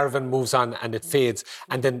media caravan moves on and it fades.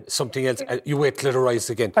 And then something else, you wait till it arises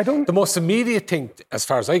again. The most immediate thing, as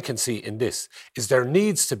far as I can see in this, is there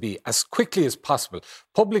needs to be, as quickly as possible,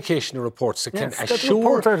 publication of reports that can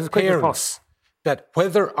assure parents that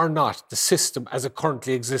whether or not the system as it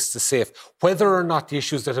currently exists is safe, whether or not the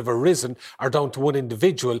issues that have arisen are down to one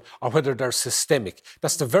individual or whether they're systemic.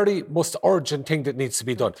 That's the very most urgent thing that needs to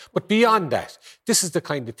be done. But beyond that, this is the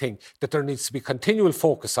kind of thing that there needs to be continual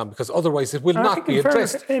focus on, because otherwise it will not be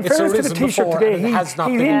addressed. It's arisen before and it has not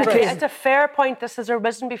been addressed. It's a fair point. This has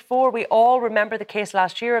arisen before. We all remember the case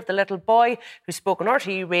last year of the little boy who spoke on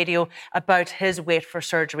RTE radio about his wait for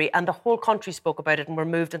surgery, and the whole country spoke about it and were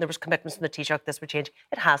moved, and there was commitments from the Taoiseach this would change.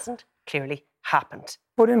 It hasn't clearly happened.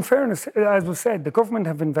 But in fairness, as was said, the government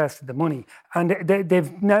have invested the money, and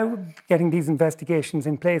they've now getting these investigations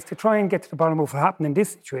in place to try and get to the bottom of what happened in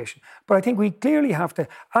this situation. But I think we clearly have to,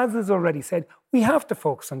 as is already said, we have to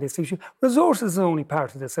focus on this issue. Resources is only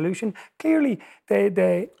part of the solution. Clearly,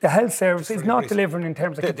 the health service is not delivering in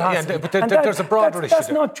terms of capacity. But there's a broader issue. That's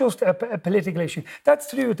not just a political issue. That's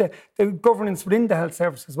to do with the governance within the health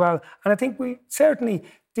service as well. And I think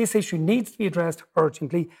this issue needs to be addressed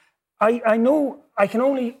urgently. I know I can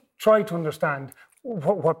only try to understand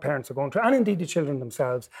what parents are going through, and indeed the children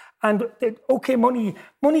themselves. And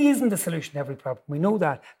money isn't the solution to every problem. We know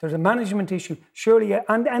that. There's a management issue, surely,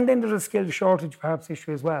 and then there's a skill shortage perhaps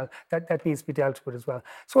issue as well that needs to be dealt with as well.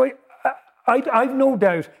 So I've no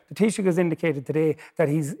doubt, the Taoiseach has indicated today that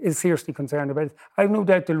he is seriously concerned about it. I've no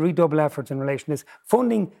doubt they'll redouble efforts in relation to this.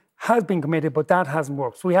 Funding has been committed, but that hasn't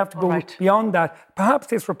worked. So we have to go beyond that. Perhaps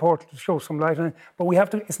this report will show some light on it, but we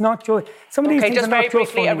have to, it's not just... Some of these things just are not very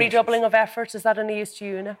briefly, a redoubling issues. of efforts, is that any use to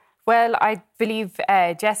you, Una? Well, I believe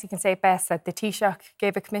Jessie can say it best that the Taoiseach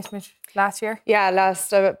gave a commitment last year. Yeah,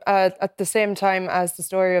 at the same time as the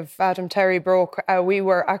story of Adam Terry broke, we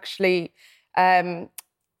were actually...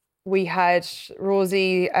 we had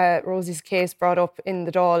Rosie's case brought up in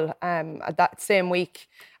the Dáil that same week,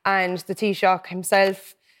 and the Taoiseach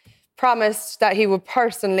himself promised that he would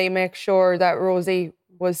personally make sure that Rosie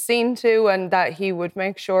was seen to and that he would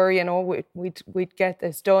make sure, we'd get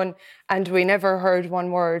this done. And we never heard one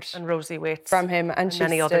word. And Rosie waits from him. And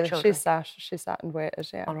many other children. She sat and waited,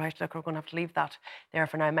 yeah. All right, look, we're going to have to leave that there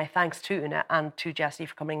for now. My thanks to Una and to Jessie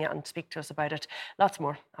for coming in and speak to us about it. Lots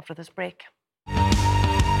more after this break.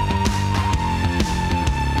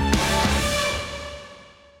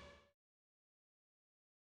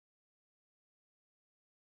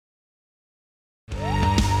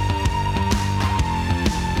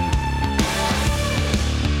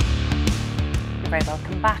 very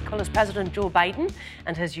welcome back. Well, as President Joe Biden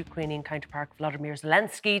and his Ukrainian counterpart Volodymyr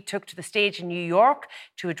Zelensky took to the stage in New York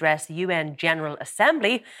to address the UN General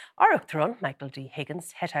Assembly, our Uachtaráin, Michael D.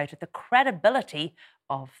 Higgins, hit out at the credibility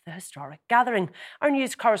of the historic gathering. Our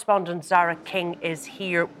news correspondent Zara King is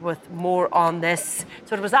here with more on this.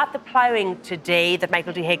 So it was at the ploughing today that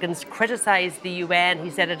Michael D. Higgins criticised the UN. He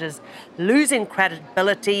said it is losing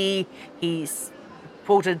credibility. He's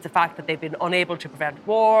quoted the fact that they've been unable to prevent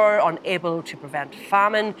war, unable to prevent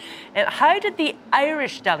famine. How did the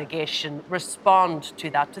Irish delegation respond to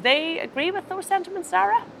that? Do they agree with those sentiments,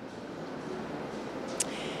 Sarah?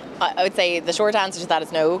 I would say the short answer to that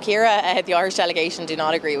is no, Ciara. The Irish delegation do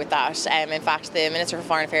not agree with that. In fact, the Minister for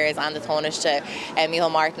Foreign Affairs and the Taoiseach,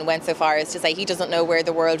 Micheál Martin, went so far as to say he doesn't know where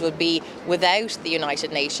the world would be without the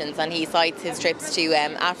United Nations, and he cites his trips to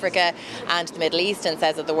Africa and the Middle East and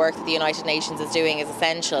says that the work that the United Nations is doing is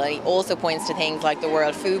essential. And he also points to things like the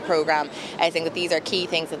World Food Programme, saying that these are key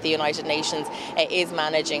things that the United Nations is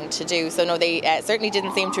managing to do. So no, they certainly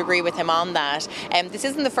didn't seem to agree with him on that. This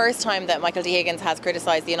isn't the first time that Michael D. Higgins has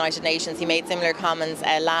criticised the United Nations. He made similar comments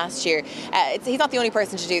last year. He's not the only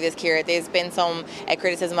person to do this, Ciara. There's been some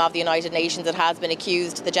criticism of the United Nations. It has been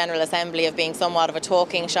accused, the General Assembly, of being somewhat of a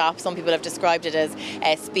talking shop. Some people have described it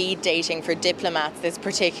as speed dating for diplomats this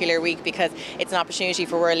particular week, because it's an opportunity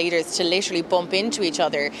for world leaders to literally bump into each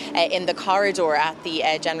other in the corridor at the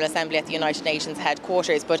General Assembly at the United Nations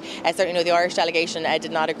headquarters. But certainly no, the Irish delegation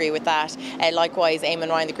did not agree with that. Likewise, Eamon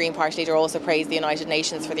Ryan, the Green Party leader, also praised the United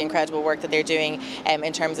Nations for the incredible work that they're doing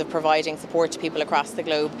in terms of providing support to people across the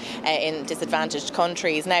globe in disadvantaged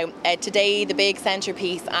countries. Now, today, the big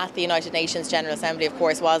centrepiece at the United Nations General Assembly, of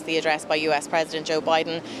course, was the address by US President Joe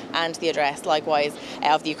Biden and the address, likewise,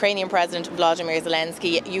 of the Ukrainian President Volodymyr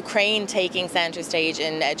Zelensky. Ukraine taking centre stage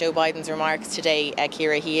in Joe Biden's remarks today,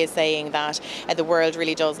 Ciara. He is saying that the world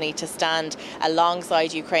really does need to stand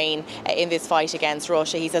alongside Ukraine in this fight against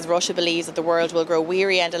Russia. He says Russia believes that the world will grow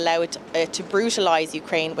weary and allow it to brutalise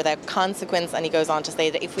Ukraine without consequence. And he goes on to say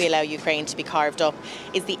that if we allow Ukraine to be carved up,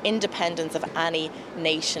 is the independence of any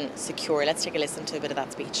nation secure? Let's take a listen to a bit of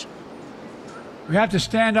that speech. We have to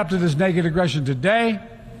stand up to this naked aggression today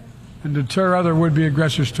and deter other would-be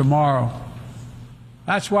aggressors tomorrow.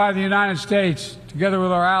 That's why the United States, together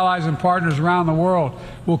with our allies and partners around the world,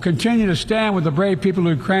 will continue to stand with the brave people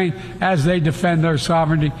of Ukraine as they defend their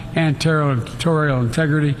sovereignty and territorial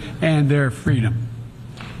integrity and their freedom.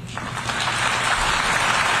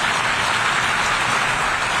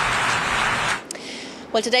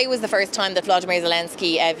 Well, today was the first time that Volodymyr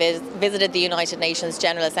Zelensky visited the United Nations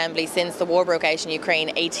General Assembly since the war broke out in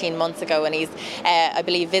Ukraine 18 months ago, and he's, I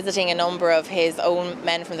believe, visiting a number of his own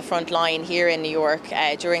men from the front line here in New York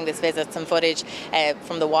during this visit. Some footage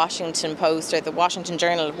from the Washington Post, or the Washington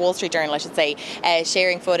Journal, Wall Street Journal, I should say,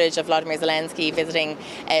 sharing footage of Volodymyr Zelensky visiting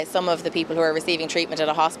some of the people who are receiving treatment at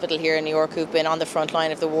a hospital here in New York who've been on the front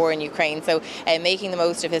line of the war in Ukraine. So making the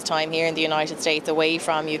most of his time here in the United States away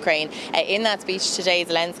from Ukraine. In that speech today,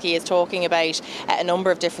 Zelensky is talking about a number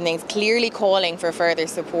of different things, clearly calling for further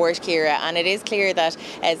support, Ciara, and it is clear that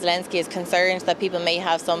Zelensky is concerned that people may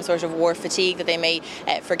have some sort of war fatigue, that they may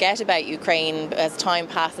forget about Ukraine as time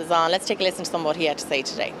passes on. Let's take a listen to some of what he had to say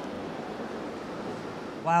today.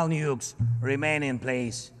 While nukes remain in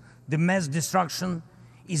place, the mass destruction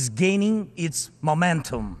is gaining its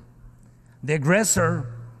momentum. The aggressor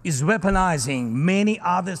is weaponizing many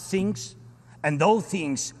other things, and those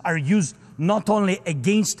things are used not only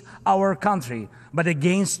against our country, but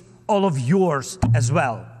against all of yours as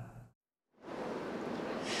well.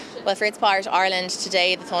 Well, for its part, Ireland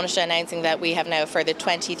today, the Taoiseach announcing that we have now a further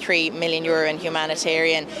 €23 million in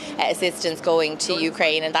humanitarian assistance going to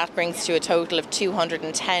Ukraine, and that brings to a total of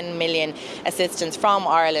 €210 million assistance from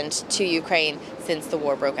Ireland to Ukraine since the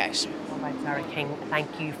war broke out. All right, Sarah King,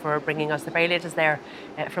 thank you for bringing us the very latest there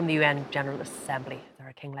from the UN General Assembly.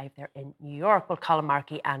 Sarah King live there in New York. Well, Colin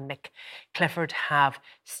Markey and Mick Clifford have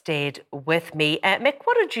stayed with me. Mick,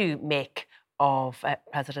 what did you make of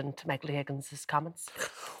President Michael Higgins' comments?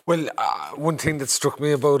 Well, one thing that struck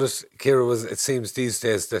me about it, Ciara, was it seems these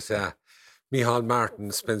days that Micheál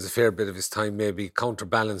Martin spends a fair bit of his time maybe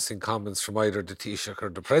counterbalancing comments from either the Taoiseach or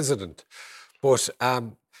the President. But,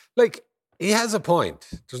 he has a point.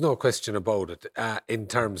 There's no question about it in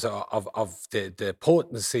terms of the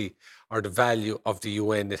potency or the value of the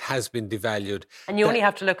UN. It has been devalued. And you only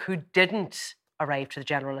have to look who didn't arrive to the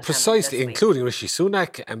General Assembly. Precisely, including Rishi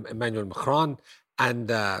Sunak, Emmanuel Macron,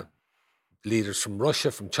 and leaders from Russia,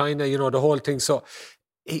 from China, the whole thing. So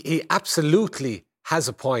he absolutely has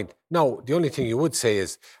a point. Now, the only thing you would say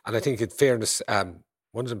is, and I think in fairness,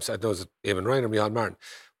 one of them said, I know it was Eamon Ryan or Micheál Martin,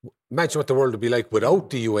 imagine what the world would be like without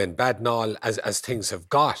the UN, bad and all, as things have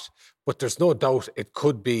got. But there's no doubt it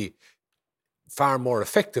could be far more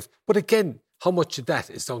effective. But again, how much of that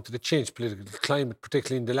is down to the changed political climate,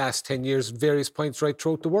 particularly in the last 10 years, at various points right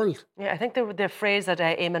throughout the world? Yeah, I think the phrase that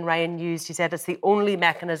Eamon Ryan used, he said it's the only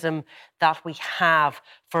mechanism that we have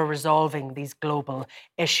for resolving these global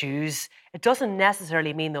issues. It doesn't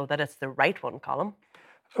necessarily mean, though, that it's the right one, Colm.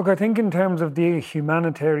 Look, I think in terms of the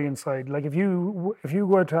humanitarian side, like if you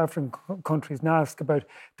go out to African countries and ask about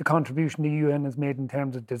the contribution the UN has made in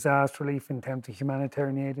terms of disaster relief, in terms of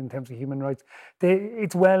humanitarian aid, in terms of human rights,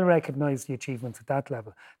 it's well recognised, the achievements at that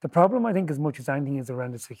level. The problem, I think, as much as anything, is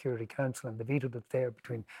around the Security Council and the veto that's there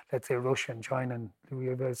between, let's say, Russia and China. And we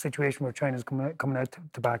have a situation where China's coming out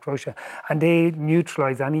to back Russia, and they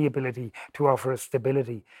neutralise any ability to offer us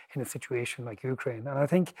stability in a situation like Ukraine. And I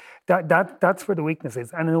think that's where the weakness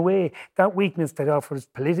is. And in a way, that weakness that offers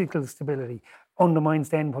political stability undermines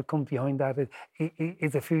then what comes behind that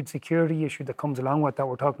is a food security issue that comes along with that.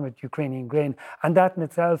 We're talking about Ukrainian grain. And that in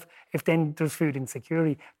itself, if then there's food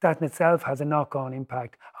insecurity, that in itself has a knock-on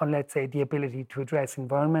impact on, let's say, the ability to address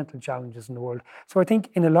environmental challenges in the world. So I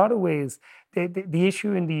think in a lot of ways, the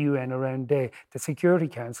issue in the UN around the Security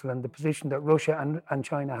Council and the position that Russia and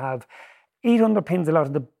China have, it underpins a lot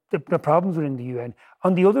of the problems within the UN.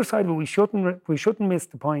 On the other side of it, we shouldn't miss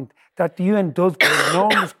the point that the UN does play an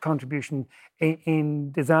enormous contribution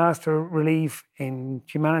in disaster relief, in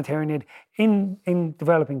humanitarian aid, in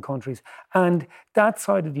developing countries. And that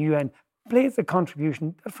side of the UN plays a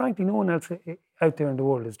contribution that, frankly, no one else out there in the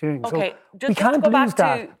world is doing. Okay, so we can't lose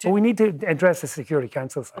that, but we need to address the Security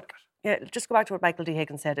Council side of it. Yeah, just go back to what Michael D.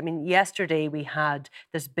 Higgins said. I mean, yesterday we had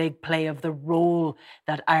this big play of the role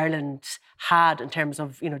that Ireland had in terms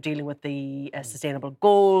of, dealing with the sustainable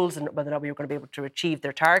goals and whether or not we were going to be able to achieve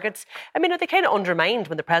their targets. I mean, are they kind of undermined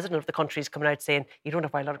when the president of the country is coming out saying you don't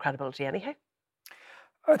have a lot of credibility anyhow?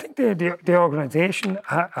 I think the organisation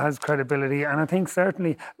has credibility, and I think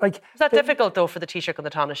certainly, like... Is that difficult, though, for the Taoiseach and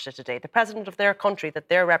the Taoiseach today? The president of their country that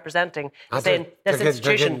they're representing saying this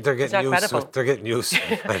institution is not credible. They're getting used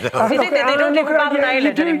to it. Do you think they don't even bat an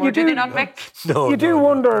eyelid anymore? Do they not, Mick? You do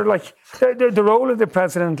wonder, like, the role of the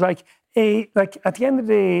president, like at the end of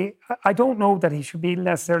the day, I don't know that he should be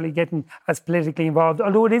necessarily getting as politically involved,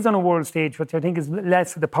 although it is on a world stage, which I think is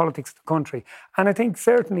less of the politics of the country. And I think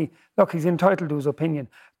certainly, look, he's entitled to his opinion,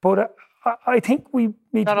 but I think we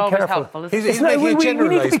need to be careful. Helpful, he's making a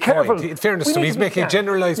generalised point. In fairness to him, he's making a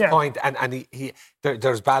generalised point, and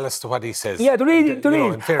there's ballast to what he says. Yeah, there is.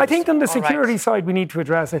 I think on the security side, we need to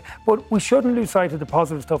address it, but we shouldn't lose sight of the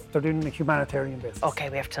positive stuff they're doing in the humanitarian basis.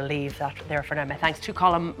 OK, we have to leave that there for now. My thanks to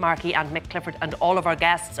Colm Markey and Mick Clifford and all of our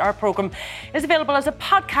guests. Our programme is available as a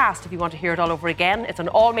podcast if you want to hear it all over again. It's on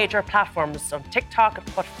all major platforms, on TikTok,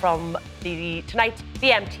 but from tonight,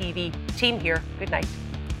 the MTV team here. Good night.